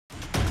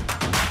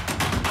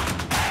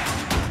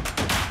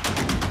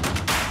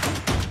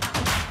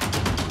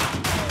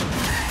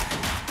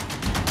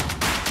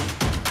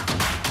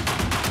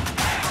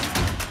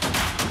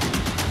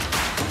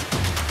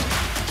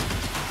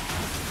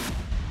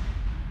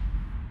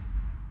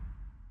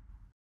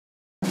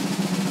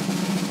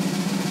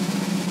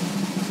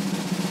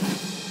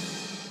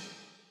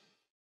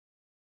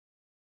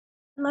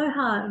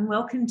Aloha and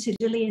welcome to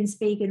Lillian's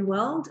Vegan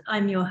World.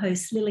 I'm your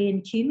host,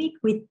 Lillian Cumic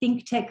with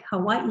ThinkTech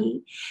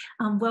Hawaii.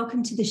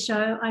 Welcome to the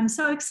show. I'm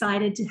so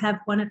excited to have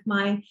one of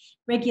my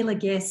regular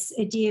guests,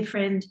 a dear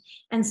friend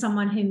and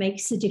someone who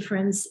makes a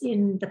difference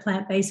in the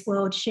plant-based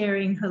world,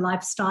 sharing her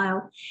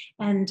lifestyle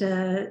and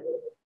her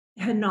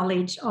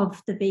knowledge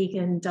of the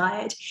vegan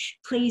diet.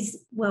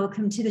 Please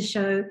welcome to the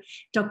show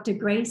Dr.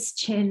 Grace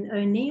Chen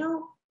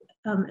O'Neil,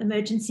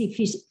 emergency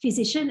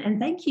physician. And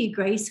thank you,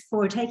 Grace,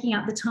 for taking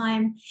out the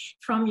time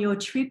from your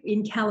trip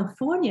in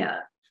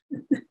California.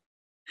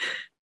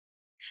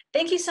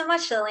 Thank you so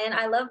much, Lillian.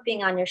 I love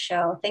being on your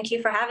show. Thank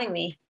you for having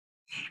me.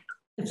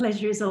 The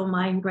pleasure is all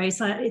mine, Grace.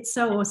 It's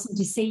so awesome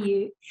to see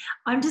you.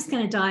 I'm just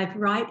going to dive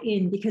right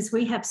in because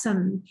we have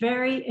some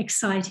very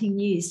exciting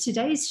news.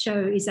 Today's show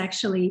is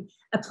actually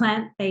a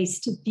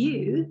plant-based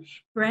view.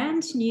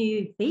 Brand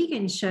new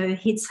vegan show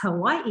hits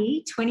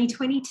Hawaii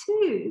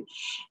 2022.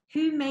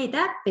 Who may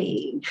that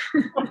be?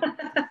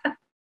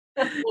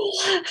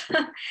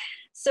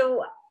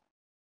 So,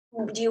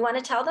 do you want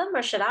to tell them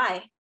or should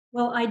I?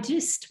 Well, I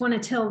just want to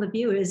tell the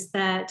viewers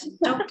that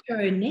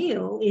Dr.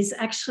 O'Neil is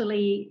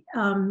actually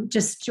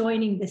just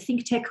joining the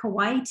ThinkTech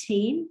Hawaii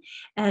team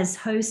as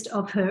host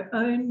of her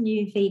own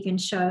new vegan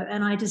show.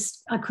 And I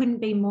couldn't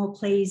be more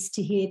pleased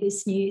to hear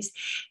this news.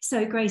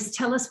 So Grace,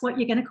 tell us what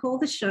you're going to call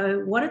the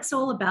show, what it's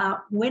all about,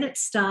 when it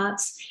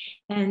starts,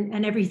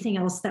 and everything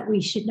else that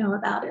we should know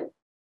about it.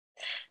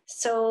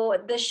 So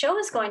the show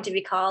is going to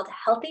be called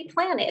Healthy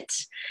Planet,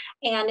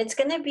 and it's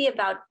going to be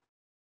about,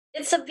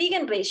 it's a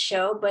vegan-based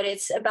show, but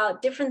it's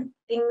about different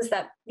things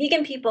that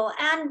vegan people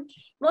and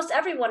most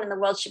everyone in the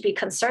world should be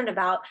concerned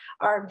about: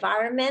 our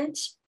environment,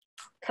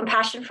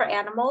 compassion for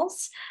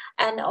animals,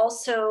 and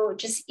also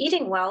just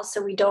eating well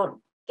so we don't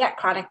get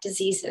chronic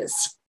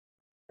diseases,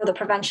 or the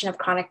prevention of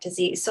chronic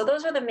disease. So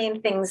those are the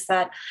main things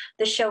that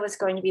the show is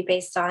going to be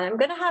based on.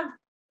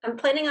 I'm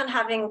planning on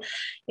having,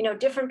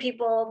 different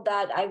people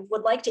that I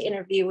would like to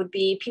interview would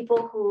be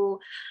people who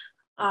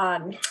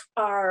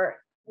are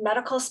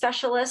medical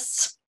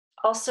specialists,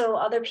 also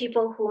other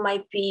people who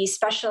might be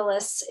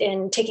specialists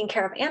in taking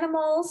care of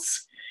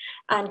animals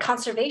and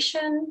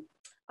conservation.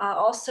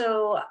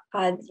 Also,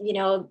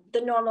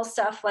 the normal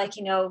stuff like,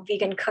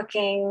 vegan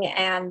cooking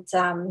and,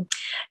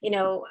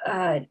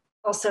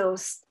 also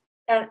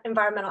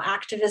environmental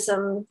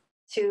activism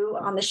too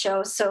on the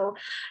show. So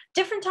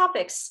different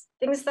topics,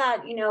 things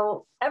that,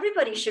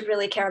 everybody should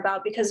really care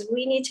about because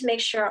we need to make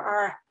sure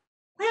our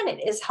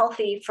planet is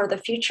healthy for the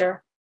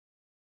future.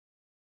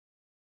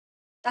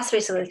 That's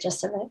basically the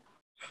gist of it.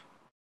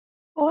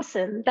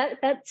 Awesome.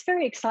 That's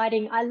very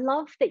exciting. I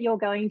love that you're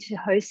going to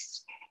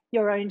host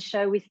your own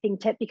show with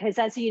ThinkTech because,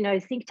 as you know,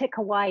 ThinkTech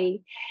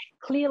Hawaii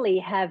clearly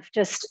have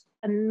just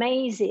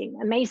amazing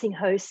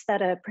hosts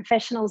that are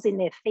professionals in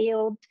their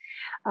field,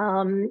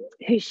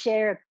 who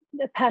share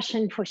a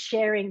passion for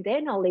sharing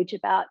their knowledge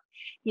about,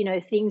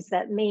 things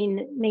that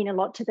mean a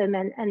lot to them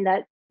and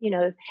that,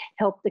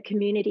 help the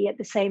community at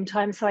the same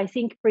time. So I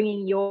think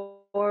bringing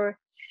your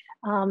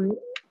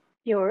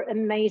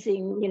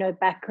amazing,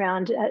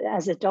 background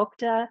as a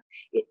doctor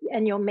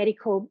and your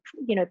medical,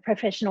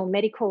 professional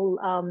medical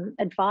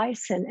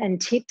advice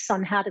and tips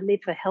on how to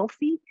live a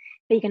healthy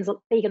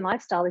vegan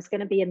lifestyle is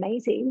going to be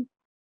amazing.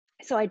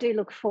 So I do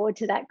look forward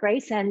to that,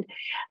 Grace, and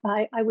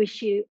I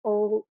wish you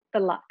all the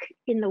luck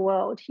in the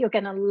world. You're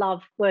going to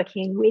love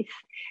working with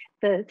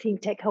the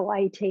ThinkTech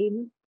Hawaii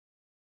team.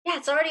 Yeah,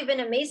 it's already been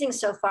amazing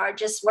so far,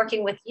 just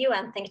working with you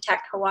and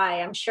ThinkTech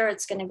Hawaii. I'm sure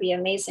it's going to be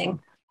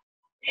amazing.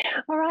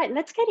 All right,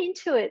 let's get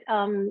into it,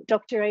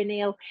 Dr.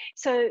 O'Neil.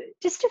 So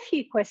just a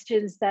few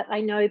questions that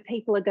I know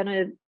people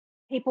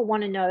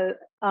want to know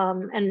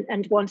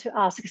and want to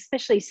ask,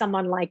 especially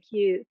someone like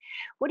you.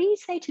 What do you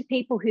say to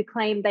people who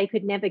claim they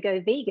could never go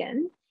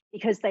vegan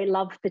because they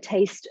love the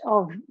taste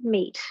of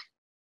meat?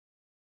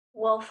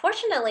 Well,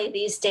 fortunately,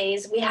 these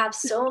days we have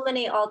so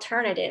many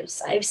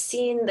alternatives. I've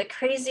seen the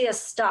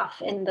craziest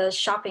stuff in the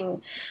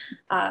shopping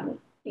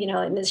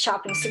in the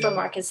shopping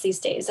supermarkets these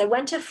days. I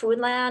went to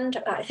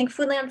Foodland, I think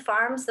Foodland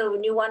Farms, the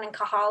new one in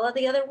Kahala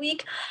the other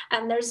week,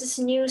 and there's this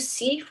new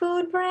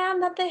seafood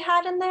brand that they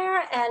had in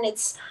there, and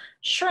it's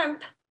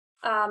shrimp.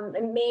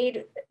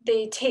 They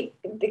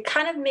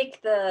kind of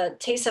make the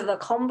taste of the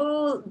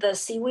kombu, the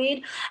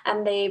seaweed,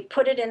 and they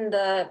put it in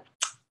the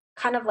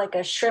kind of like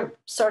a shrimp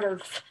sort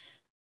of,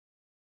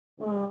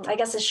 I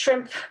guess a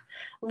shrimp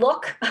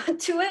look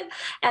to it.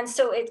 And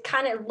so it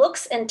kind of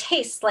looks and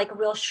tastes like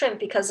real shrimp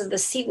because of the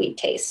seaweed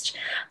taste.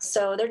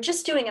 So they're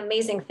just doing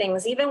amazing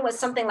things, even with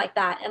something like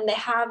that. And they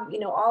have,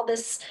 all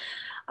this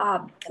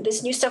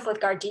new stuff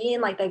with Gardein,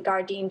 like the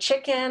Gardein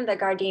chicken, the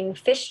Gardein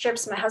fish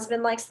strips. My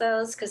husband likes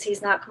those because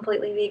he's not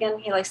completely vegan.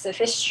 He likes the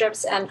fish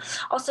strips, and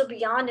also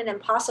Beyond an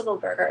Impossible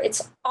Burger.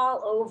 It's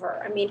all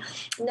over. I mean,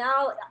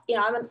 now,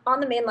 I'm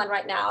on the mainland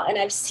right now, and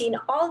I've seen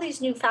all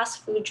these new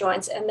fast food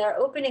joints, and they're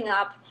opening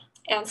up.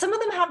 And some of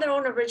them have their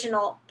own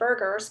original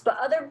burgers, but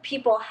other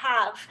people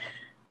have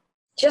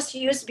just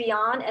used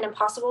Beyond and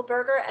Impossible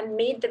Burger and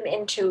made them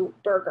into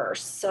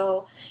burgers.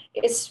 So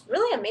it's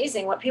really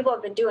amazing what people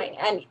have been doing.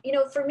 And,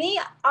 for me,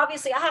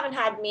 obviously I haven't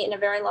had meat in a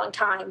very long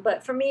time,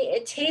 but for me,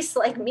 it tastes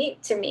like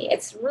meat to me.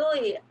 It's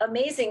really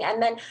amazing.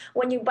 And then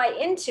when you bite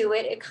into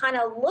it, it kind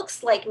of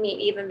looks like meat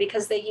even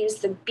because they use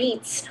the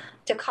beets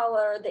to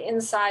color the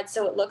inside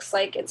so it looks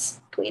like it's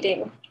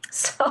bleeding.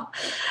 So,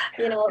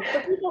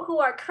 for people who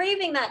are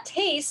craving that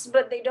taste,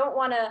 but they don't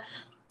want to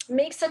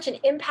make such an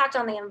impact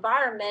on the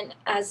environment,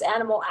 as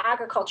animal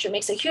agriculture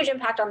makes a huge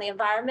impact on the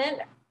environment,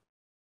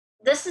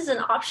 this is an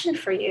option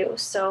for you.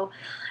 So,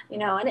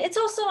 and it's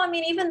also,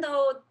 even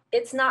though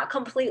it's not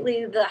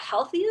completely the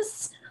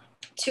healthiest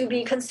to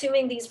be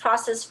consuming these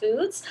processed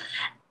foods,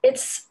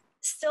 it's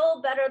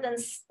still better than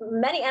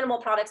many animal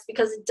products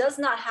because it does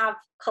not have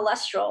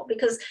cholesterol.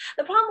 Because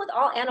the problem with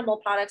all animal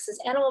products is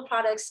animal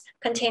products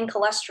contain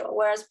cholesterol,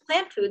 whereas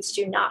plant foods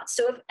do not.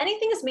 So if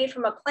anything is made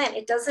from a plant,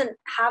 it doesn't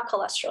have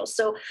cholesterol.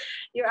 So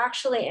you're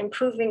actually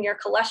improving your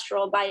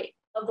cholesterol by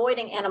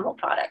avoiding animal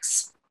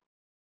products.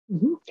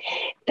 Mm-hmm.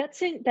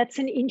 That's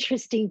an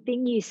interesting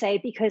thing you say,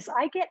 because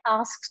I get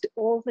asked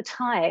all the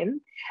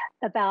time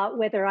about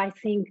whether I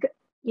think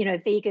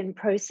vegan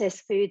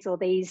processed foods or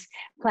these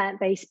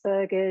plant-based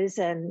burgers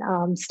and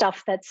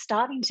stuff that's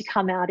starting to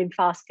come out in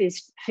fast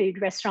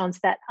food restaurants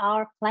that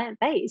are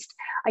plant-based.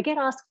 I get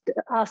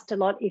asked a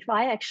lot if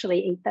I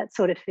actually eat that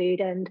sort of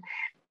food, and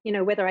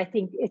whether I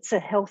think it's a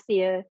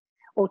healthier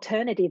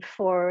alternative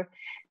for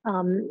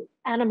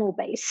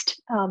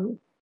animal-based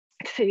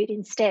food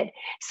instead.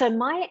 So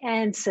my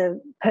answer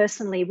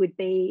personally would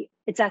be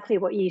exactly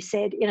what you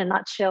said in a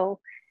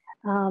nutshell,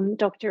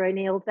 Dr.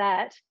 O'Neil,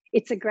 that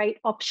it's a great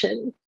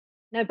option.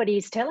 Nobody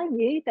is telling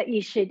you that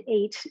you should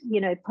eat,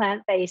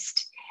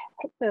 plant-based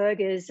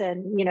burgers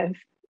and,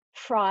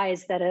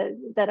 fries that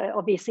are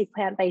obviously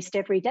plant-based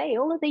every day.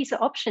 All of these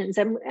are options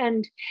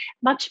and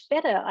much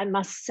better, I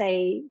must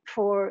say,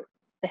 for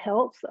the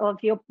health of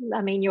your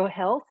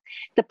health,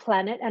 the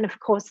planet, and of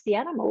course the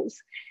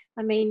animals.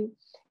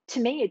 To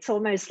me, it's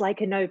almost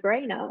like a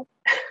no-brainer.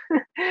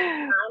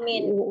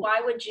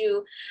 Why would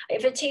you,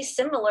 if it tastes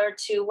similar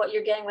to what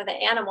you're getting with the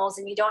animals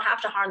and you don't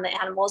have to harm the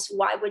animals,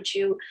 why would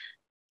you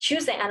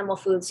choose the animal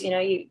foods?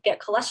 You get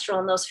cholesterol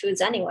in those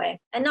foods anyway.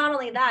 And not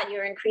only that,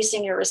 you're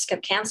increasing your risk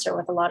of cancer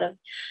with a lot of,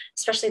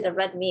 especially the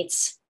red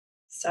meats.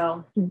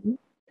 So, mm-hmm.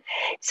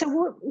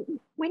 So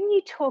when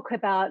you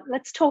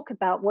let's talk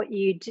about what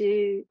you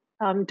do,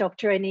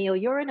 Dr. O'Neil.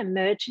 You're an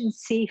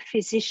emergency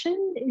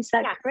physician, is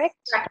that correct?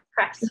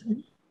 Correct. Mm-hmm.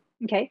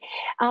 Okay.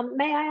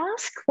 May I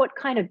ask what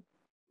kind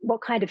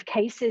of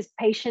cases,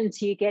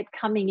 patients you get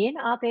coming in?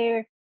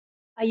 Are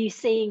you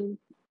seeing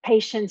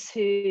patients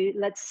who,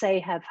 let's say,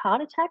 have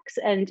heart attacks?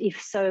 And if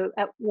so,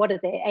 what are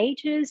their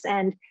ages?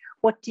 And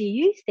what do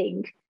you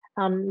think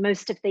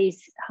most of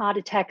these heart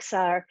attacks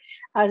are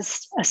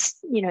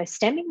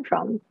stemming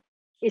from?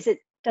 Does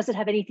it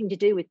have anything to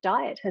do with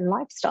diet and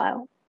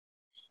lifestyle?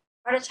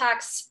 Heart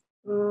attacks,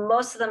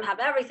 most of them have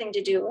everything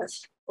to do with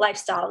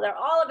lifestyle. They're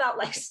all about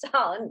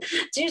lifestyle, and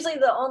it's usually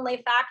the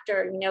only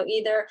factor.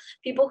 Either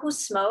people who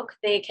smoke,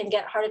 they can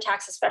get heart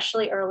attacks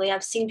especially early.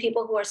 I've seen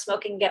people who are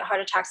smoking get heart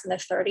attacks in their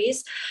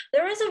 30s.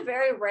 There is a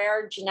very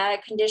rare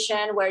genetic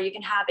condition where you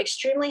can have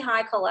extremely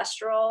high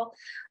cholesterol,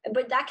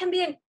 but that can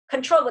be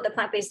controlled with a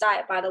plant-based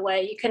diet, by the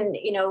way. You can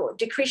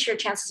decrease your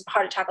chances of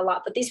heart attack a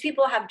lot, but these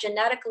people have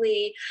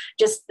genetically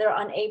they're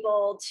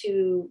unable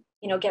to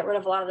get rid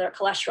of a lot of their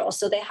cholesterol.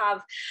 So they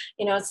have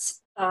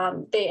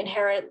they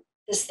inherit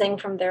this thing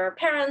from their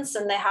parents,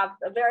 and they have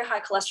a very high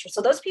cholesterol.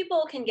 So those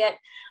people can get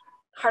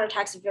heart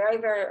attacks very,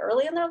 very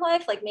early in their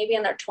life, like maybe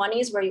in their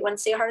 20s, where you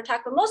wouldn't see a heart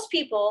attack. But most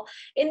people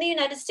in the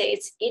United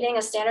States eating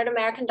a standard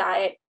American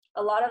diet,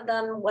 a lot of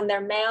them, when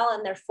they're male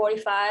and they're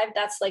 45,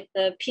 that's like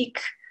the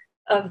peak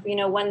of,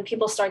 when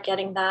people start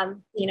getting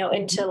them,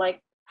 into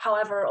like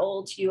however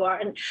old you are.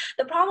 And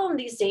the problem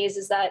these days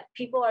is that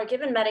people are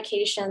given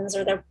medications,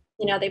 or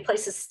they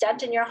place a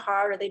stent in your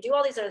heart, or they do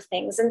all these other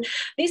things. And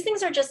these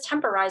things are just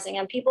temporizing,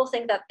 and people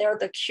think that they're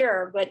the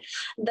cure. But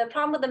the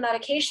problem with the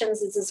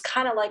medications is it's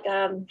kind of like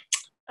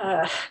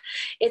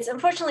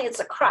unfortunately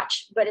it's a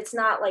crutch, but it's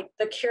not like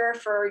the cure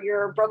for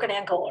your broken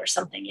ankle or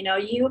something.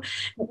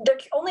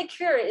 The only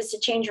cure is to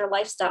change your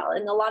lifestyle,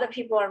 and a lot of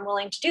people are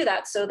unwilling to do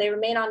that. So they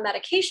remain on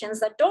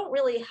medications that don't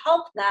really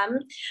help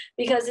them,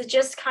 because it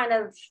just kind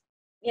of,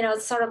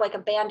 it's sort of like a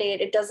Band-Aid.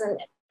 It doesn't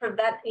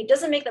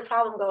make the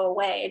problem go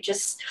away.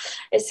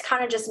 It's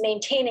kind of just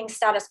maintaining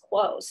status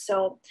quo.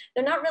 So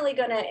they're not really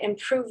going to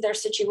improve their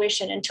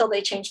situation until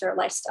they change their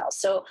lifestyle.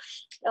 So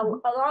a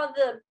lot of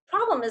the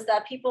problem is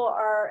that people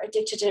are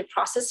addicted to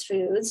processed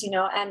foods,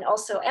 and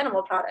also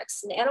animal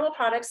products. And animal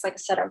products, like I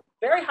said, are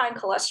very high in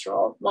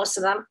cholesterol, most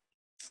of them.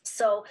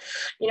 So,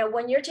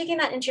 when you're taking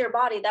that into your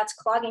body, that's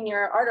clogging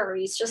your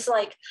arteries, just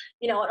like,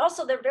 and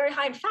also they're very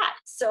high in fat.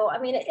 So,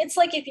 it's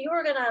like if you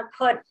were going to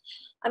put,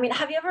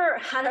 have you ever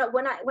had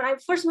when I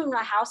first moved to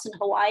my house in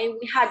Hawaii,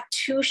 we had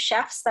two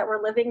chefs that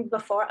were living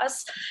before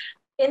us.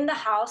 in the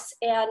house.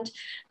 And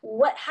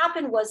what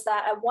happened was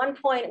that at one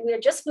point we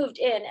had just moved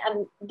in,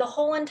 and the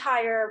whole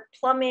entire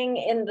plumbing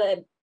in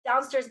the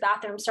downstairs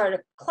bathroom started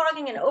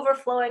clogging and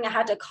overflowing. I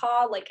had to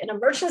call like an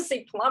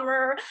emergency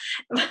plumber.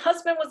 My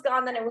husband was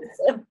gone. Then it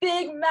was a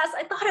big mess.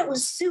 I thought it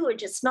was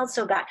sewage. It smelled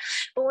so bad.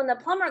 But when the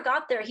plumber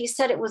got there, he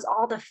said it was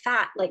all the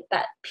fat like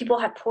that people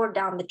had poured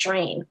down the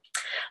drain.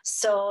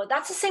 So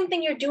that's the same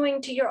thing you're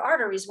doing to your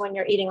arteries when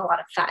you're eating a lot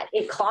of fat.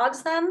 It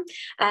clogs them,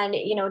 and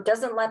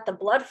doesn't let the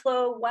blood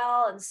flow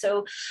well. And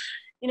so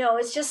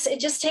it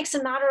just takes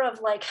a matter of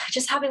like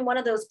just having one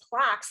of those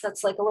plaques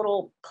that's like a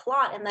little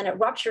clot, and then it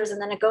ruptures, and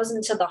then it goes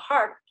into the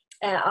heart,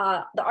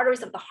 the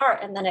arteries of the heart,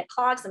 and then it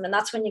clogs them, and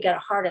that's when you get a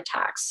heart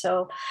attack.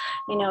 So,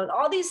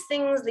 all these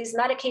things, these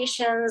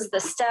medications, the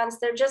stents,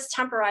 they're just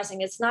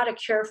temporizing. It's not a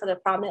cure for the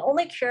problem. The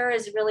only cure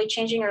is really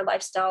changing your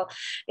lifestyle,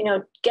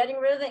 getting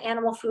rid of the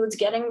animal foods,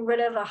 getting rid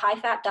of a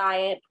high-fat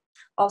diet.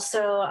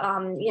 Also,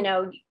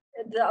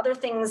 the other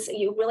things,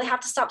 you really have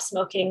to stop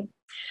smoking.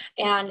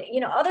 And,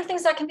 other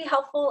things that can be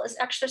helpful is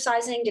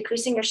exercising,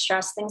 decreasing your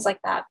stress, things like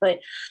that. But,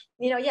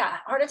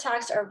 heart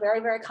attacks are very,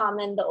 very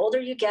common. The older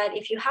you get,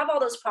 if you have all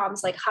those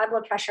problems like high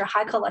blood pressure,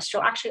 high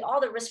cholesterol, actually all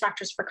the risk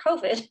factors for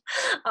COVID,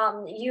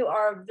 you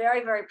are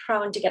very, very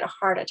prone to get a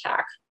heart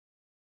attack.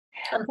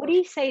 What do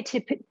you say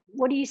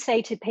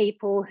to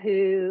people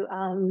who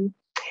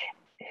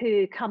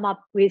come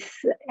up with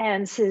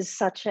answers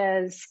such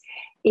as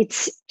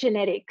it's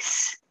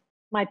genetics?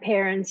 My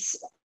parents,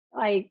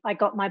 I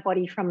got my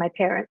body from my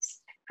parents,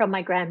 from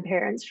my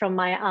grandparents, from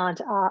my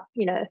aunt,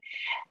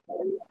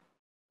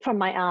 from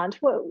my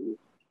aunt. Well,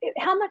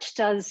 how much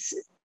does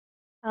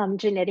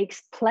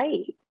genetics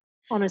play,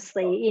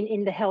 honestly,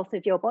 in the health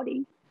of your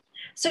body?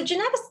 So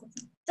genetics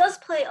does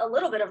play a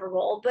little bit of a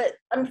role, but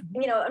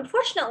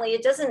unfortunately,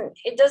 it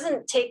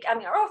doesn't take. I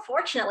mean, or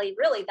fortunately,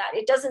 really, that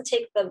it doesn't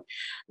take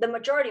the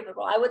majority of the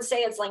role. I would say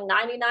it's like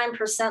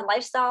 99%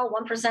 lifestyle,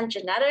 1%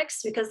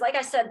 genetics, because, like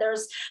I said,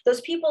 there's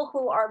those people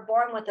who are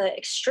born with an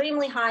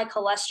extremely high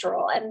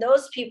cholesterol, and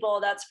those people,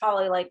 that's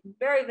probably like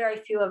very, very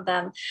few of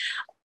them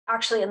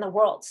actually in the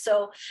world.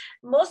 So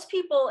most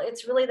people,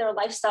 it's really their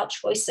lifestyle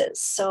choices.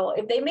 So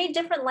if they made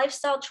different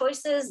lifestyle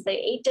choices, they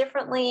ate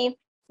differently,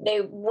 they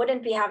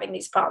wouldn't be having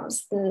these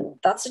problems. And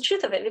that's the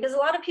truth of it, because a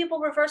lot of people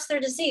reverse their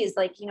disease.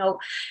 Like,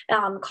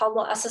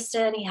 Caldwell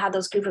Esselstyn, he had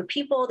those group of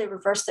people, they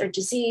reversed their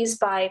disease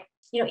by,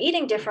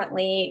 eating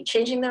differently,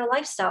 changing their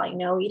lifestyle,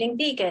 eating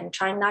vegan,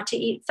 trying not to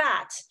eat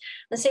fat.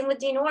 The same with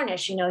Dean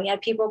Ornish, he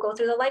had people go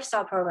through the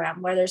lifestyle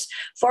program where there's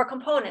 4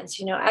 components,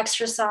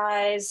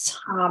 exercise,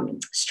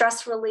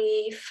 stress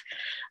relief,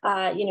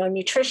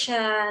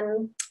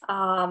 nutrition,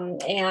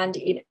 and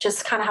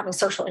just kind of having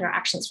social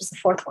interactions was the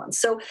 4th one.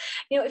 So,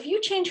 if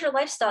you change your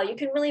lifestyle, you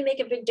can really make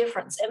a big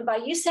difference. And by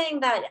you saying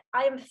that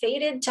I am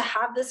fated to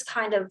have this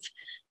kind of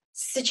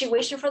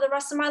situation for the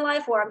rest of my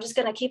life where I'm just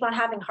going to keep on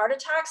having heart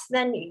attacks,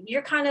 then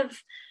you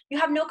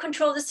have no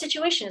control of the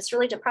situation. It's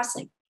really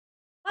depressing.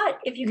 But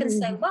if you can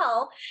say,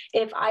 well,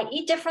 if I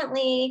eat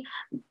differently,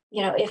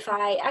 if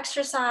I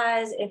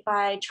exercise, if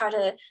I try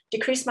to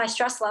decrease my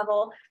stress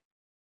level,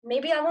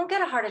 maybe I won't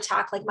get a heart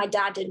attack like my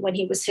dad did when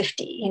he was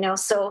 50,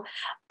 so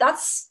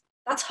that's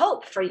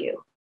hope for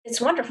you. It's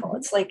wonderful.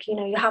 It's like,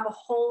 you have a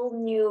whole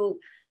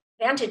new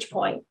vantage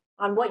point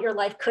on what your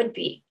life could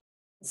be.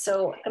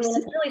 So, I mean,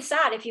 it's really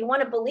sad if you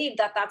want to believe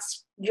that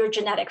that's your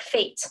genetic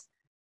fate.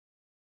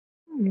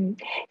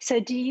 So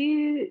are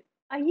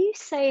you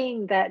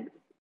saying that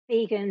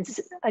vegans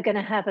are going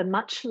to have a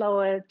much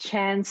lower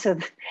chance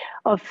of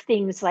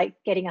things like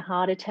getting a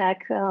heart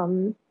attack,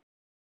 high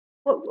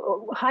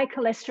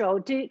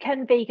cholesterol?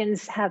 Can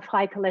vegans have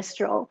high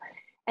cholesterol?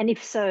 And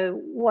if so,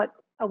 what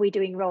are we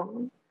doing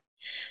wrong?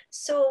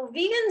 So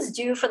vegans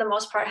do, for the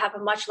most part, have a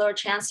much lower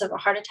chance of a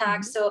heart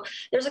attack. So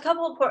there's a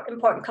couple of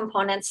important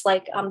components,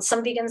 like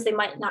some vegans, they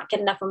might not get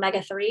enough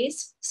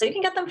omega-3s. So you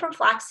can get them from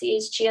flax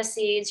seeds, chia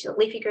seeds, your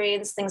leafy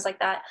greens, things like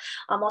that.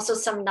 Also,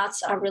 some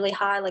nuts are really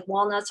high, like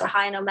walnuts are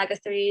high in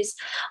omega-3s.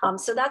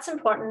 So that's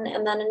important.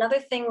 And then another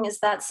thing is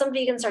that some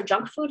vegans are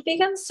junk food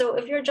vegans. So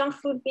if you're a junk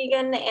food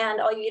vegan and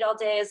all you eat all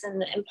day is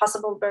an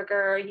Impossible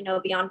Burger,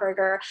 Beyond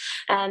Burger,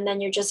 and then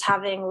you're just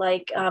having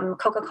like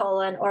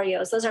Coca-Cola and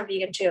Oreos, those are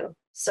vegan too.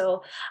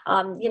 So,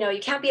 you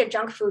can't be a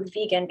junk food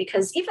vegan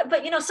because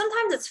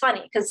sometimes it's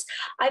funny because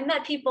I've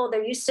met people,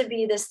 there used to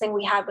be this thing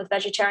we had with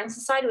Vegetarian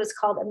Society, it was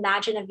called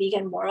Imagine a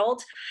Vegan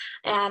World.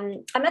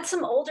 And I met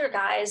some older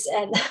guys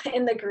and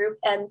in the group,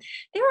 and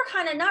they were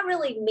kind of not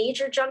really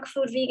major junk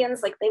food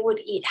vegans. Like they would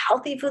eat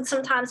healthy food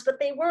sometimes, but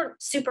they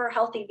weren't super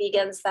healthy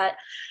vegans that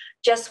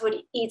just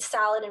would eat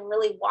salad and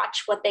really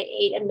watch what they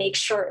ate and make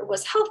sure it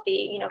was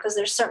healthy, because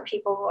there's certain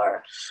people who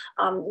are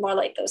more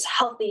like those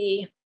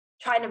healthy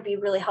trying to be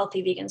really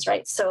healthy vegans,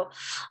 right? So,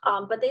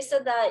 but they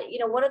said that,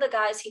 one of the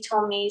guys, he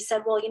told me, he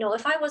said, well,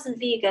 if I wasn't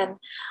vegan,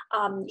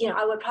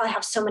 I would probably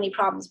have so many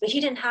problems, but he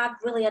didn't have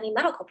really any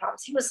medical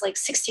problems. He was like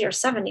 60 or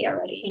 70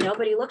 already,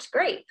 but he looked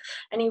great.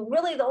 And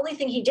the only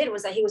thing he did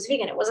was that he was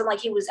vegan. It wasn't like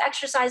he was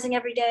exercising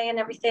every day and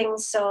everything.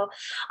 So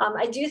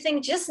I do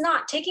think just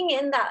not taking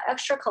in that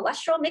extra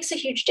cholesterol makes a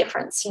huge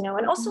difference, and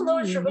also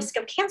lowers your risk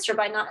of cancer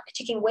by not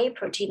taking whey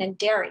protein and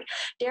dairy.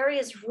 Dairy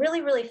is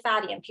really, really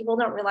fatty, and people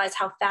don't realize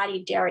how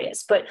fatty dairy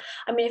is. But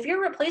I mean, if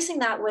you're replacing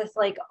that with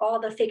like all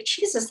the fake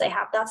cheeses they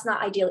have, that's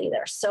not ideal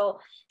either. So,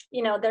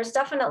 there's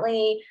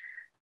definitely,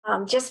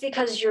 just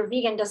because you're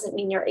vegan doesn't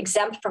mean you're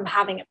exempt from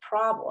having a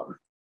problem,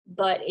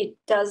 but it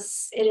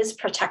is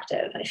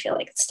protective. I feel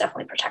like it's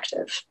definitely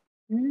protective.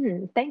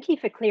 Thank you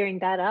for clearing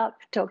that up,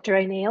 Dr.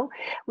 O'Neil.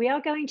 We are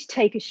going to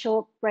take a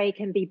short break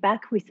and be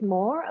back with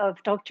more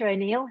of Dr.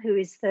 O'Neil, who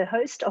is the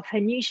host of her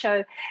new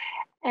show.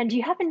 And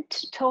you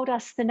haven't told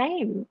us the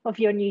name of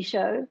your new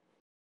show.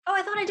 Oh,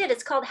 I thought I did.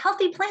 It's called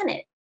Healthy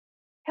Planet.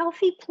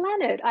 Healthy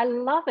Planet. I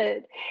love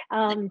it.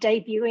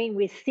 Debuting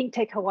with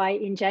ThinkTech Hawaii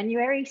in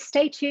January.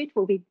 Stay tuned.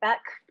 We'll be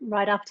back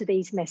right after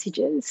these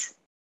messages.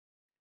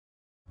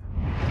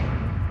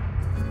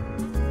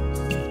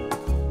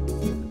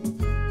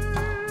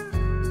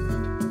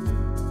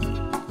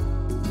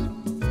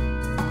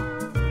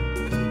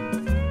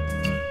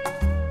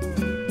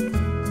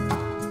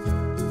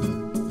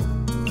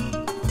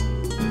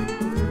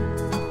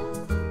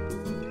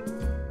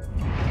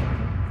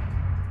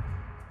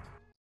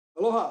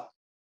 Aloha,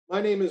 my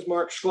name is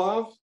Mark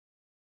Schlav.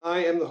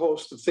 I am the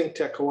host of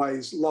ThinkTech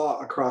Hawaii's Law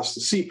Across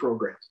the Sea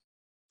program.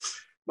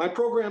 My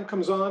program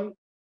comes on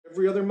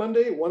every other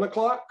Monday, 1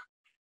 o'clock,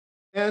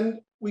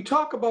 and we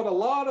talk about a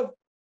lot of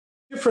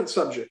different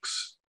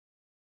subjects,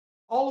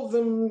 all of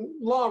them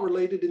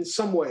law-related in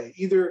some way,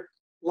 either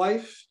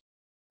life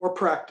or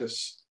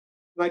practice.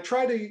 And I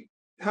try to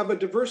have a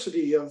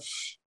diversity of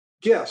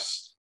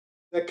guests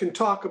that can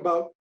talk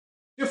about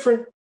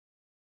different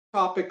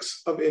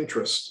topics of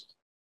interest.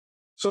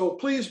 So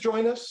please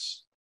join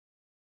us,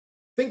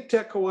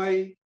 ThinkTech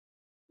Hawaii,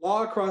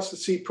 Law Across the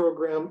Sea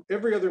program,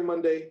 every other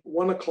Monday,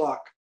 1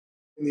 o'clock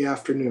in the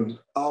afternoon.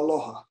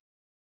 Aloha.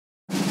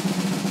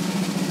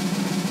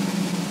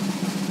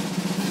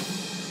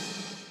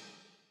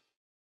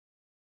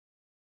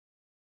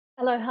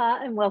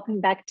 Aloha and welcome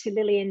back to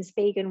Lillian's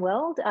Vegan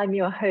World. I'm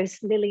your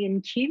host,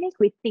 Lillian Cumic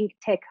with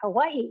ThinkTech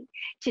Hawaii.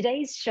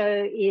 Today's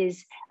show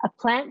is a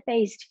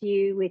plant-based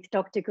view with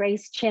Dr.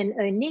 Grace Chen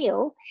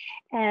O'Neil,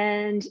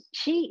 and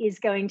she is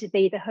going to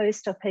be the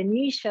host of her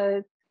new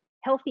show,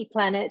 Healthy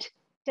Planet,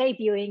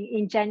 debuting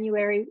in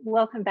January.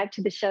 Welcome back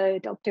to the show,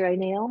 Dr.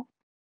 O'Neil.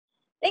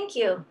 Thank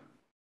you.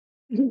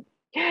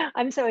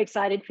 I'm so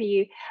excited for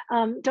you.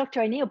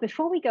 Dr. O'Neil,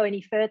 before we go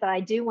any further,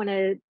 I do want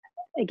to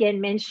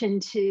again mention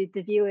to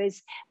the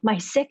viewers, my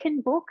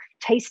second book,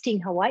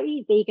 Tasting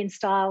Hawaii, Vegan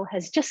Style,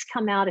 has just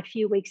come out a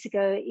few weeks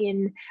ago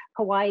in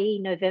Hawaii,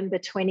 November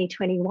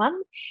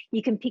 2021.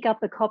 You can pick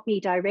up a copy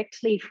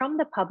directly from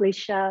the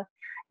publisher,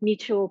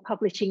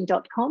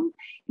 mutualpublishing.com.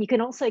 You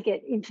can also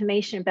get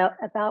information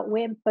about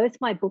where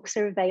both my books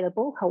are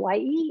available,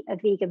 Hawaii, A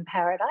Vegan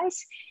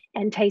Paradise,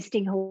 and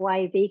Tasting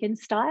Hawaii, Vegan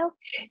Style.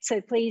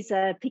 So please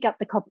pick up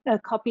a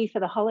copy for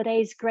the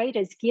holidays, great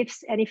as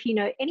gifts. And if you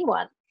know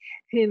anyone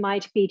who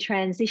might be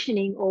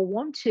transitioning or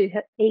want to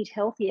eat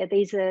healthier,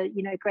 these are,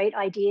 great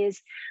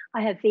ideas.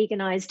 I have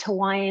veganized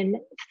Hawaiian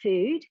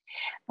food.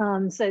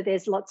 So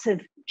there's lots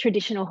of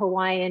traditional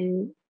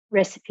Hawaiian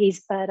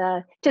recipes, but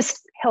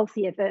just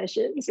healthier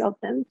versions of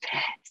them.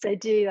 So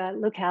do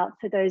look out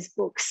for those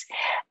books.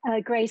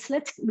 Grace,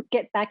 let's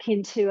get back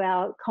into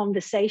our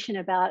conversation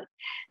about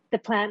the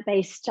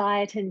plant-based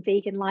diet and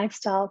vegan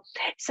lifestyle.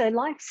 So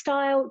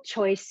lifestyle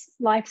choice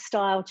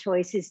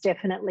is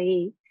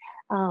definitely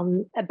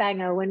a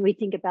banger when we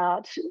think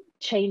about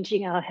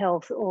changing our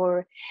health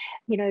or,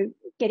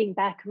 getting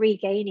back,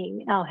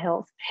 regaining our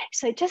health.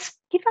 So just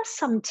give us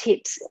some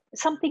tips,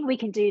 something we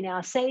can do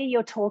now. Say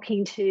you're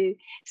talking to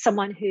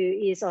someone who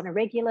is on a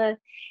regular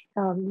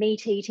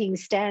meat-eating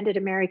standard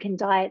American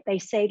diet. They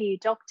say to you,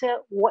 doctor,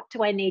 what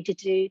do I need to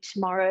do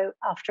tomorrow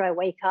after I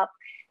wake up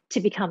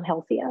to become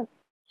healthier?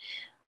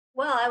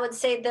 Well, I would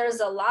say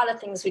there's a lot of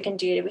things we can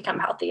do to become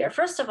healthier.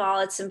 First of all,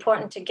 it's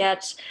important to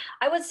get,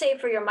 I would say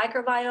for your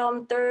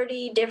microbiome,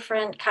 30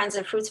 different kinds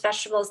of fruits,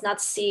 vegetables,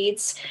 nuts,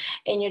 seeds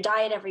in your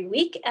diet every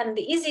week. And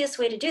the easiest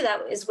way to do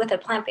that is with a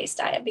plant-based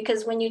diet,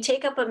 because when you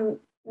take up a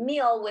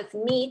meal with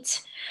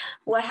meat,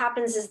 what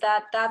happens is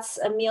that that's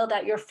a meal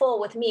that you're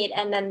full with meat,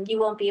 and then you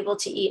won't be able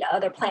to eat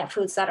other plant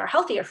foods that are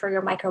healthier for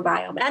your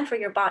microbiome and for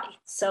your body.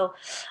 So,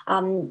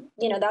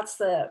 that's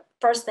the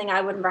first thing I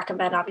would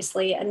recommend,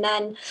 obviously. And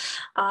then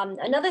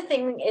another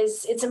thing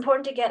is it's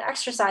important to get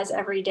exercise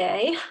every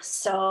day.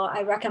 So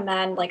I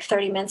recommend like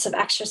 30 minutes of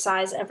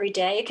exercise every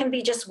day. It can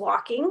be just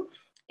walking.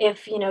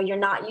 If you're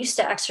not used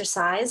to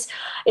exercise,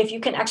 if you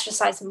can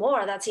exercise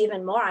more, that's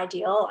even more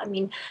ideal. And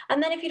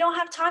then if you don't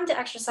have time to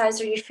exercise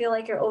or you feel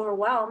like you're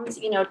overwhelmed,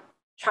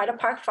 try to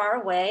park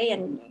far away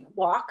and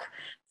walk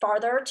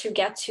farther to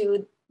get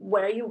to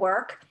where you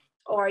work,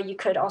 or you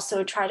could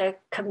also try to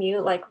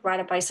commute, like ride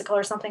a bicycle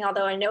or something,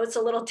 although I know it's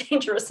a little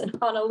dangerous in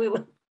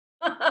Honolulu.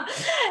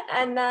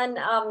 And then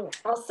I'll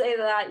say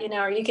that,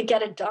 or you could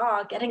get a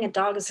dog. Getting a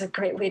dog is a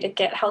great way to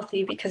get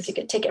healthy because you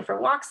could take it for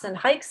walks and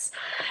hikes.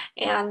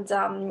 And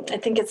I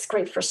think it's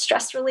great for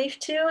stress relief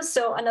too.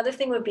 So another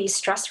thing would be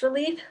stress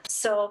relief.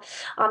 So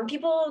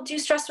people do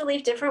stress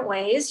relief different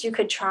ways. You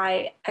could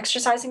try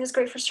exercising is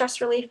great for stress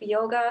relief.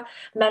 Yoga,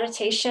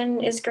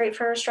 meditation is great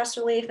for stress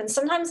relief. And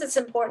sometimes it's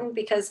important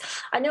because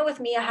I know with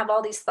me, I have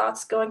all these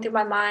thoughts going through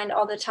my mind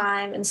all the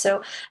time. And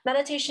so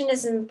meditation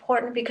is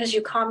important because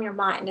you calm your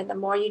mind. And the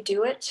more you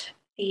do it,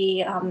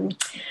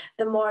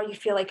 the more you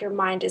feel like your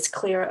mind is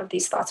clear of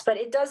these thoughts. But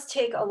it does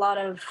take a lot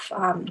of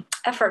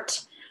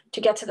effort to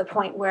get to the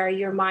point where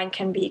your mind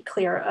can be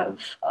clear of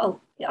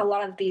a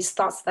lot of these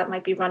thoughts that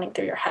might be running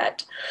through your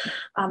head.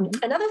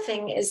 Another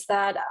thing is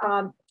that,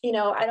 I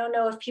don't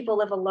know if people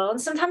live alone.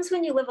 Sometimes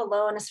when you live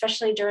alone,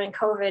 especially during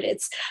COVID,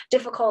 it's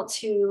difficult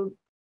to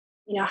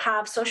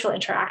have social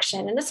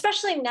interaction. And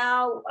especially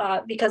now,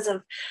 because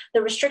of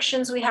the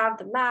restrictions we have,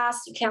 the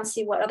masks, you can't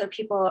see what other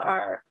people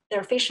are,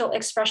 their facial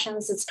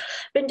expressions. It's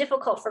been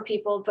difficult for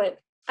people, but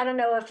I don't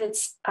know if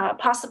it's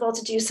possible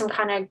to do some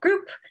kind of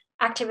group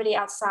activity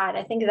outside.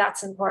 I think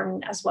that's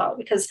important as well,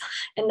 because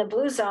in the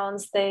blue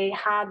zones, they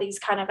had these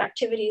kind of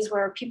activities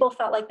where people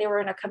felt like they were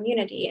in a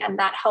community, and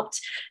that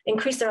helped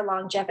increase their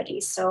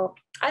longevity. So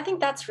I think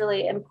that's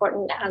really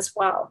important as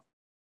well.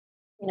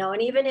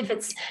 And even if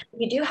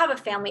you do have a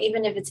family,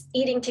 even if it's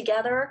eating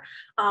together,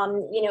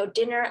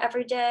 dinner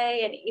every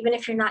day, and even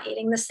if you're not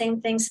eating the same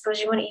thing, suppose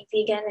you want to eat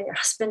vegan and your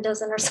husband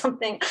doesn't or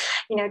something,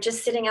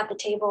 just sitting at the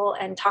table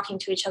and talking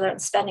to each other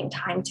and spending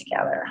time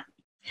together.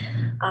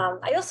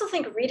 I also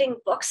think reading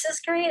books is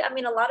great. I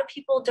mean, a lot of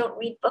people don't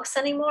read books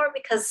anymore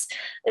because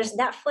there's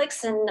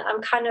Netflix, and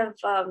I'm kind of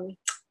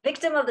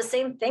victim of the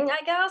same thing,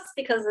 I guess,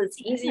 because it's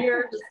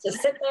easier just to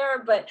sit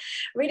there. But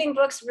reading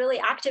books really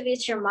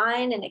activates your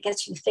mind, and it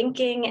gets you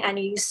thinking, and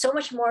you use so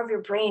much more of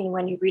your brain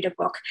when you read a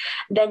book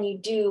than you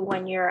do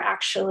when you're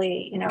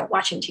actually,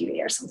 watching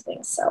TV or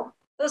something. So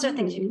those are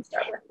things you can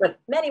start with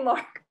many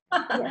more.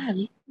 Yeah,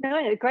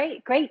 no,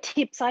 great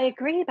tips. I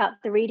agree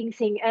about the reading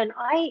thing, and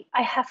I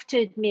have to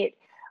admit,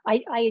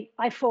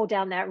 I fall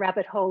down that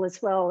rabbit hole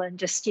as well, and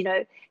just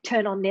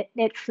turn on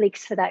Netflix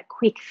for that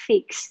quick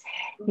fix,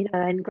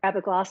 and grab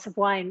a glass of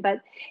wine.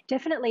 But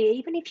definitely,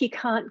 even if you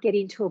can't get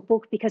into a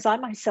book, because I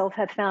myself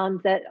have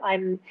found that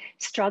I'm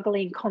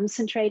struggling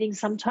concentrating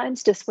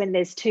sometimes, just when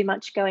there's too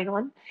much going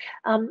on.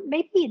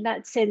 Maybe in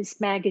that sense,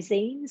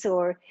 magazines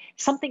or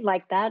something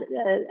like that,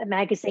 a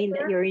magazine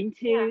that you're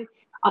into. Yeah.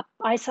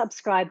 I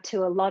subscribe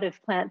to a lot of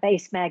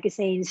plant-based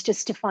magazines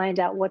just to find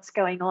out what's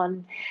going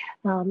on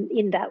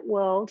in that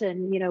world,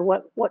 and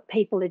what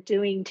people are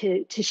doing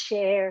to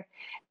share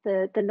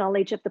the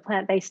knowledge of the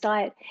plant-based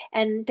diet.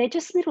 And they're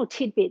just little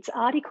tidbits.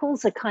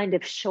 Articles are kind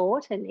of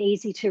short and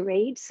easy to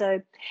read.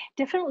 So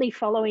definitely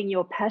following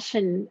your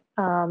passion,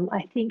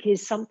 I think,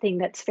 is something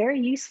that's very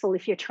useful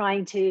if you're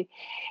trying to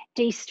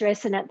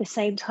de-stress and at the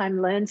same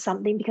time learn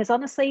something, because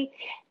honestly,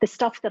 the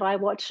stuff that I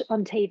watch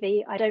on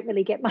TV, I don't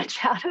really get much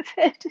out of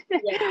it.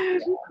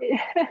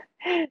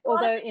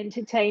 Although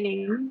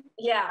entertaining.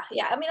 Yeah.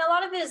 I mean, a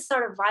lot of it is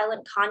sort of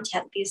violent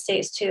content these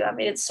days too. I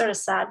mean, it's sort of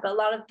sad, but a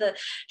lot of the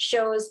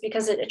shows,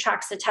 because it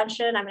attracts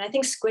attention. I mean, I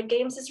think Squid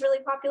Games is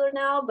really popular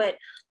now, but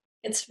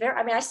it's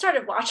I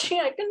started watching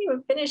it. I couldn't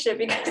even finish it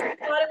because I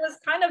thought it was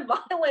kind of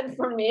violent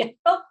for me. I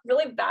felt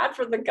really bad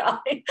for the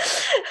guy.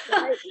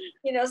 Right.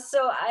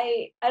 So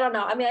I don't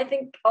know. I mean, I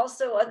think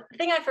also a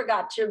thing I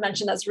forgot to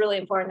mention that's really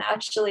important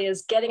actually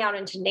is getting out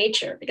into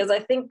nature, because I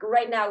think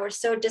right now we're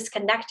so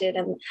disconnected.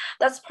 And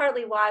that's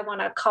partly why I want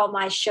to call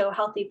my show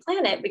Healthy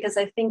Planet, because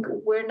I think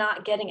we're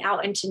not getting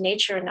out into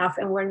nature enough,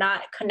 and we're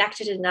not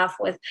connected enough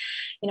with,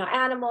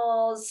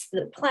 animals,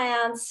 the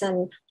plants.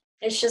 And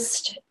it's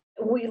just,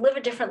 we live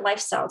a different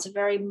lifestyle. It's a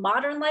very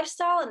modern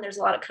lifestyle, and there's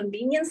a lot of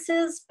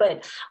conveniences,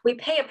 but we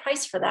pay a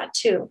price for that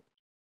too.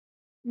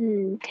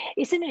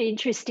 Isn't it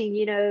interesting?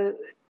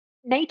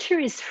 Nature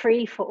is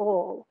free for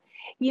all.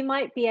 You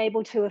might be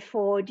able to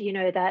afford,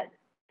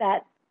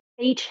 that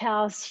beach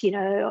house,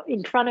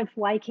 in front of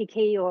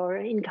Waikiki or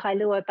in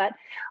Kailua, but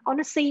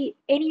honestly,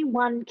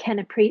 anyone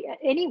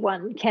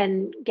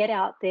can get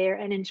out there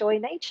and enjoy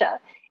nature,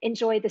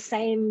 enjoy the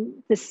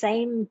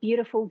same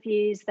beautiful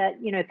views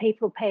that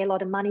people pay a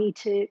lot of money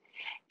to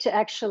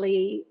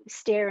actually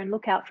stare and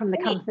look out from the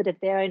comfort of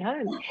their own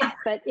home.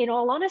 But in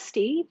all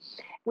honesty,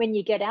 when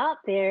you get out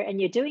there and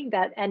you're doing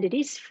that and it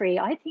is free,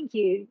 I think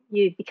you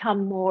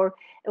become more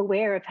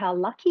aware of how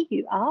lucky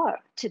you are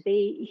to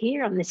be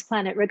here on this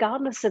planet,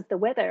 regardless of the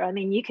weather. I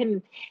mean, you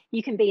can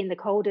be in the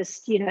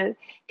coldest,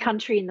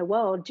 country in the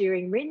world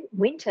during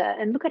winter,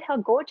 and look at how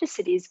gorgeous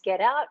it is. Get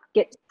out,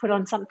 put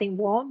on something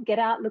warm, get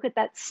out, look at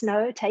that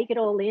snow, take it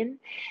all in,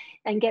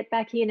 and get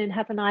back in and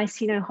have a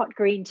nice, hot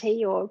green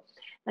tea or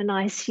a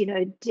nice,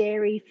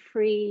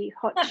 dairy-free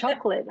hot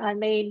chocolate. I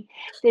mean,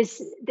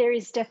 there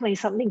is definitely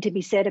something to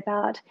be said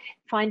about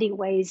finding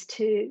ways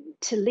to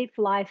live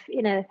life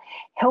in a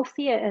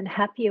healthier and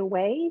happier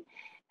way.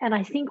 And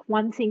I think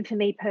one thing for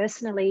me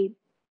personally,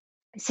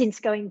 since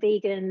going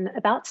vegan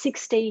about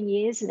 16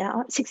 years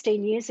ago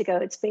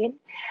it's been,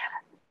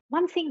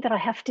 one thing that I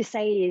have to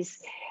say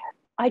is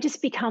I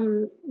just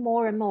become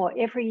more and more,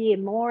 every year,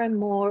 more and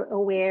more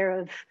aware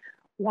of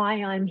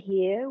why I'm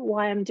here,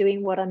 why I'm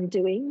doing what I'm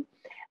doing,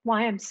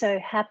 why I'm so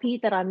happy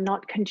that I'm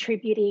not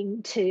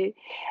contributing to,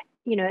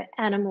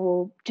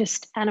 animal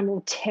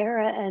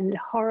terror and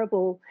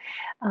horrible,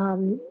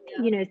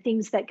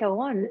 things that go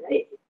on.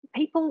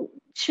 People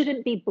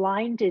shouldn't be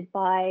blinded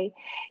by,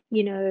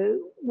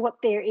 what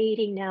they're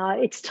eating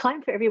now. It's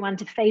time for everyone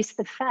to face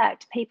the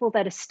fact, people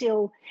that are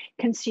still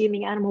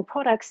consuming animal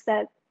products,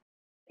 that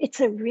it's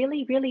a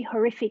really, really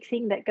horrific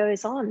thing that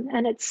goes on.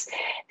 And it's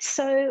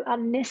so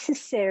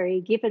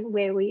unnecessary given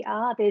where we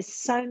are. There's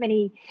so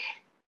many,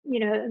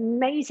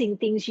 amazing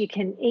things you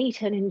can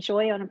eat and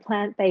enjoy on a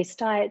plant-based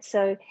diet.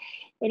 So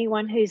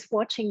anyone who's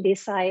watching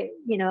this, I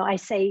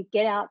say,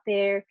 get out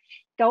there,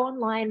 go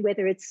online,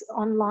 whether it's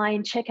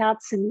online, check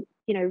out some,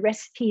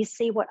 recipes,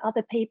 see what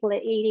other people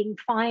are eating,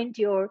 find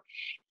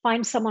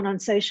someone on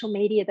social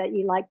media that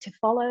you like to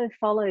follow,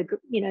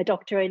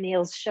 Dr.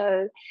 O'Neil's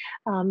show,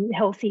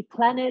 Healthy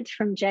Planet,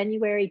 from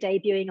January,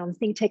 debuting on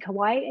ThinkTech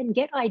Hawaii, and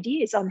get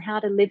ideas on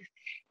how to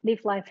live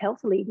life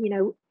healthily.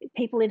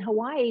 People in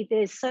Hawaii,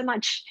 there's so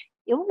much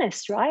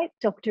illness, right,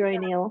 Dr.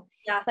 O'Neil?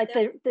 Yeah. Like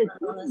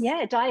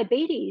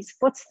diabetes.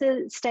 What's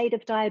the state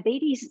of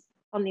diabetes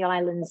on the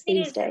islands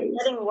these days?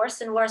 Getting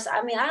worse and worse.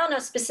 I mean, I don't know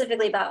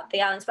specifically about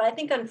the islands, but I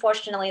think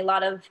unfortunately a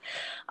lot of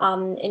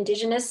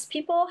indigenous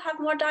people have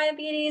more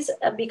diabetes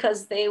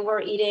because they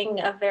were eating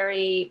a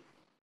very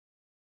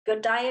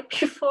good diet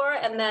before.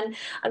 And then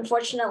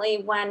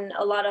unfortunately, when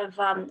a lot of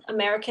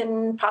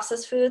American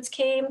processed foods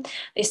came,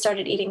 they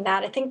started eating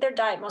that. I think their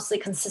diet mostly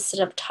consisted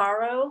of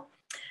taro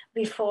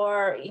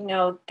before,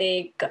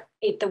 they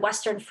ate the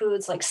Western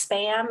foods like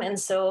Spam. And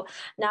so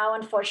now,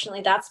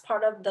 unfortunately, that's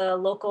part of the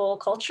local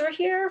culture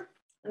here.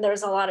 And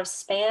there's a lot of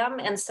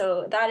Spam. And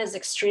so that is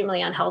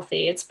extremely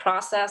unhealthy. It's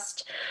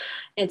processed.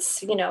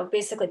 It's,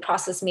 basically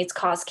processed meats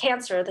cause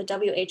cancer. The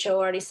WHO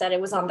already said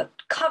it was on the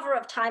cover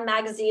of Time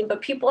magazine,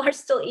 but people are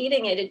still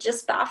eating it. It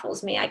just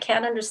baffles me. I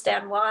can't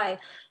understand why.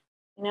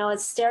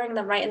 It's staring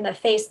them right in the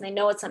face and they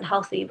know it's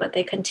unhealthy, but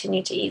they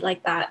continue to eat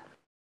like that.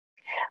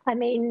 I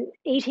mean,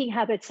 eating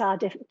habits are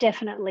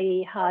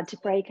definitely hard to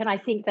break. And I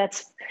think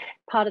that's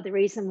part of the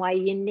reason why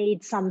you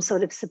need some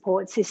sort of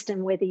support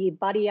system, whether you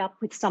buddy up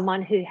with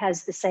someone who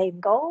has the same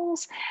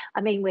goals.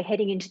 I mean, we're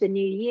heading into the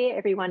new year.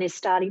 Everyone is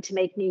starting to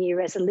make New Year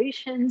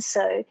resolutions.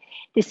 So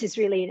this is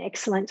really an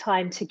excellent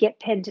time to get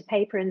pen to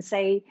paper and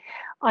say,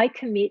 I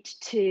commit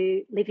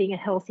to living a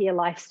healthier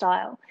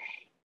lifestyle.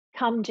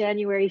 Come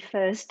January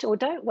 1st, or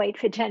don't wait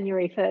for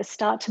January 1st,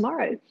 start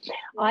tomorrow. Yeah.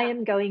 I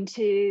am going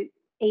to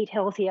eat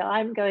healthier.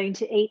 I'm going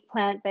to eat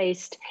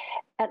plant-based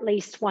at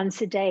least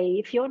once a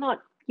day. If you're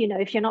not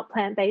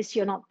plant-based,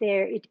 you're not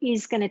there. It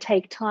is going to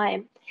take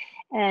time.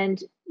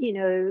 And,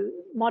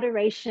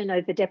 moderation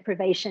over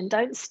deprivation.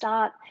 Don't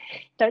start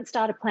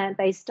a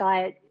plant-based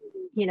diet,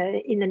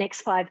 in the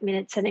next 5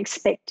 minutes and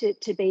expect it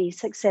to be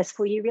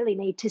successful. You really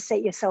need to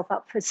set yourself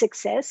up for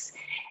success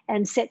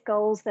and set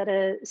goals that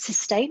are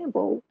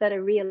sustainable, that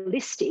are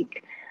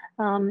realistic.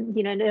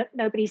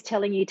 Nobody's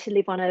telling you to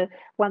live on a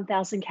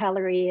 1,000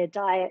 calorie a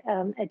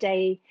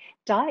day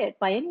diet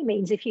by any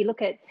means. If you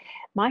look at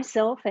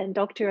myself and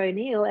Dr.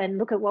 O'Neil and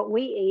look at what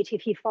we eat,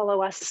 if you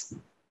follow us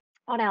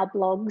on our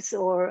blogs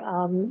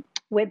or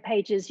web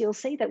pages, you'll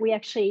see that we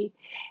actually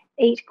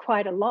eat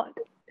quite a lot.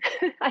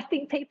 I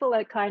think people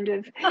are kind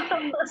of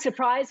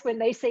surprised when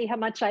they see how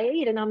much I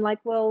eat. And I'm like,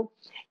 well,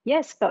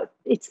 yes, but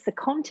it's the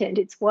content.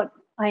 It's what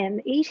I am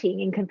eating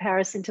in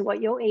comparison to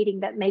what you're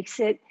eating that makes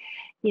it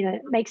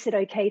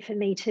okay for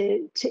me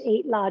to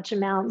eat large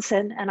amounts.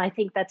 And I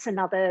think that's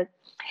another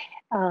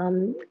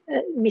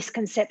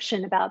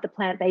misconception about the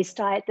plant-based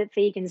diet, that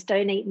vegans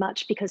don't eat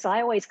much, because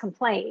I always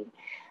complain.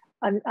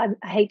 I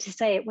hate to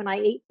say it, when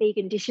I eat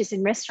vegan dishes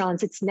in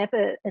restaurants, it's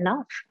never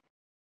enough.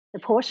 The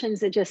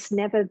portions are just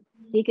never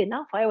big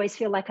enough. I always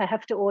feel like I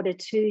have to order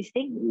 2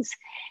 things.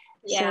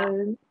 Yeah,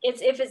 so,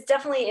 if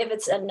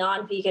it's a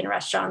non-vegan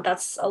restaurant,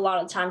 that's a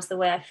lot of times the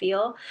way I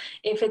feel.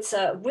 If it's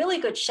a really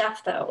good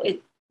chef, though,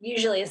 it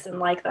usually isn't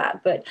like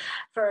that. But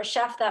for a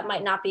chef that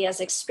might not be as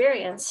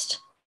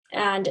experienced,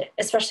 and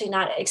especially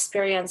not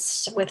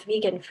experienced with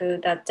vegan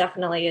food, that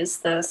definitely is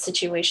the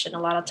situation a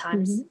lot of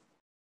times.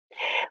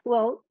 Mm-hmm.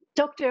 Well,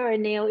 Dr.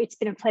 O'Neil, it's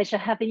been a pleasure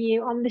having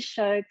you on the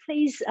show.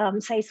 Please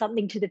say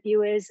something to the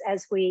viewers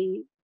as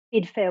we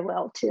bid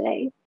farewell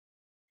today.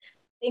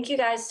 Thank you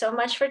guys so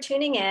much for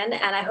tuning in,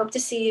 and I hope to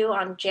see you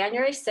on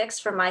January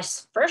 6th for my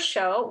first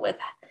show with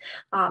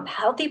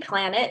Healthy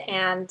Planet,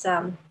 and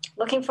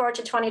looking forward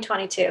to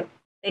 2022.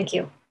 Thank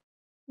you.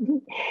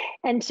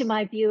 And to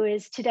my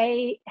viewers,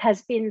 today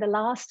has been the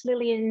last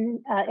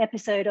Lillian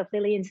episode of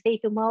Lillian's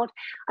Vegan World.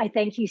 I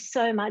thank you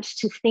so much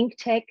to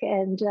ThinkTech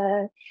and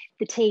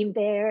the team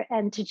there,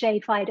 and to Jay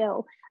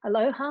Fidel.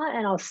 Aloha,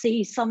 and I'll see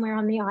you somewhere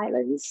on the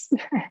islands.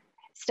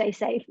 Stay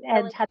safe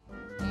and happy.